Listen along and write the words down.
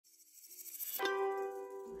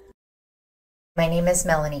My name is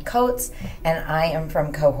Melanie Coates, and I am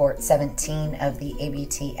from cohort 17 of the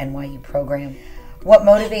ABT NYU program. What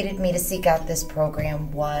motivated me to seek out this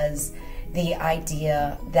program was the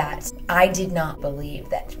idea that I did not believe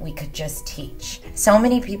that we could just teach. So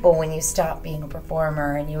many people, when you stop being a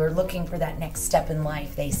performer and you are looking for that next step in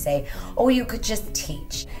life, they say, oh, you could just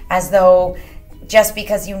teach, as though just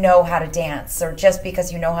because you know how to dance or just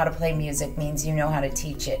because you know how to play music means you know how to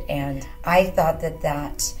teach it. And I thought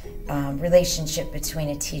that relationship between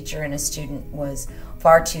a teacher and a student was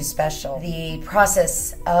far too special. The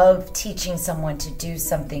process of teaching someone to do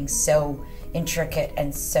something so intricate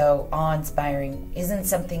and so awe-inspiring isn't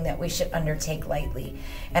something that we should undertake lightly.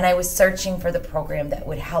 And I was searching for the program that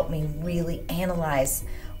would help me really analyze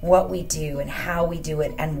what we do and how we do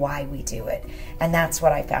it and why we do it. And that's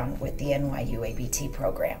what I found with the NYU ABT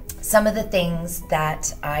program. Some of the things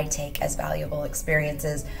that I take as valuable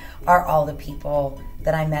experiences are all the people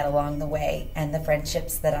that I met along the way and the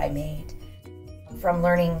friendships that I made. From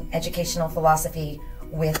learning educational philosophy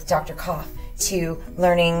with Dr. Koff to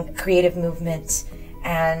learning creative movement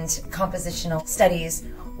and compositional studies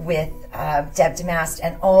with Deb Damast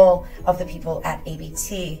and all of the people at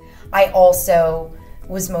ABT, I also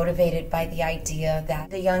was motivated by the idea that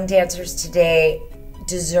the young dancers today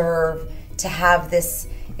deserve to have this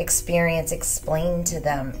experience explained to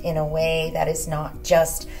them in a way that is not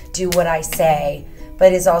just do what I say,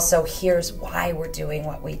 but is also here's why we're doing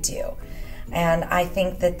what we do. And I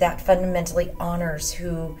think that that fundamentally honors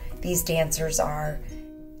who these dancers are.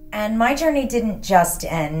 And my journey didn't just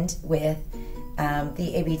end with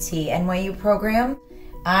the ABT NYU program.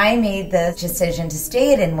 I made the decision to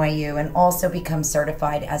stay at NYU and also become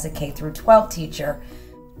certified as a K-12 teacher.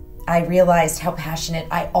 I realized how passionate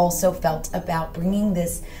I also felt about bringing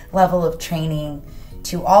this level of training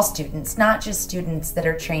to all students, not just students that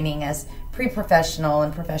are training as pre-professional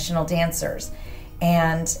and professional dancers.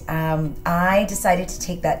 And I decided to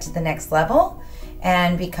take that to the next level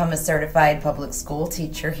and become a certified public school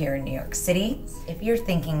teacher here in New York City. If you're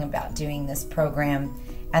thinking about doing this program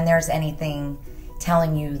and there's anything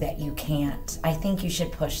telling you that you can't, I think you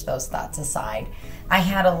should push those thoughts aside. I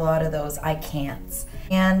had a lot of those I can'ts.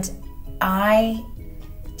 And I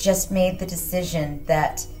just made the decision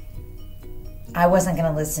that I wasn't going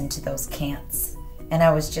to listen to those can'ts. And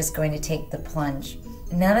I was just going to take the plunge.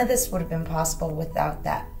 None of this would have been possible without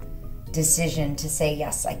that decision to say,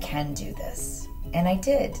 yes, I can do this. And I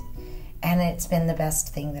did. And it's been the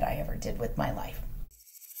best thing that I ever did with my life.